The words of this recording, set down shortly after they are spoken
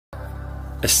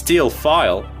A steel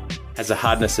file has a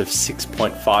hardness of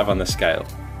 6.5 on the scale.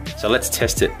 So let's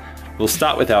test it. We'll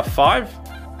start with our 5,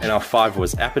 and our 5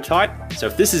 was apatite. So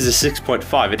if this is a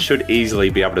 6.5, it should easily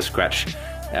be able to scratch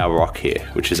our rock here,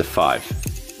 which is a 5.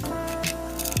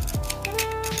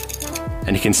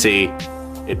 And you can see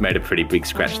it made a pretty big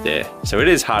scratch there. So it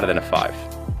is harder than a 5.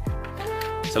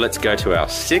 So let's go to our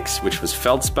 6, which was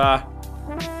feldspar.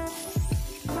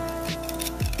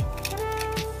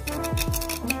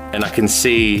 And I can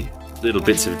see little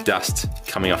bits of dust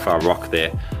coming off our rock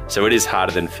there. So it is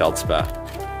harder than feldspar.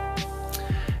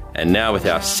 And now with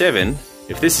our 7,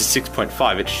 if this is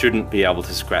 6.5, it shouldn't be able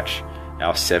to scratch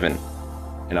our 7.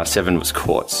 And our 7 was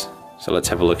quartz. So let's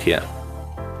have a look here.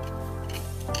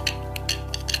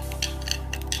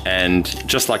 And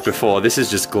just like before, this is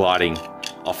just gliding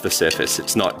off the surface.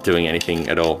 It's not doing anything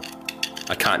at all.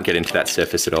 I can't get into that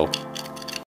surface at all.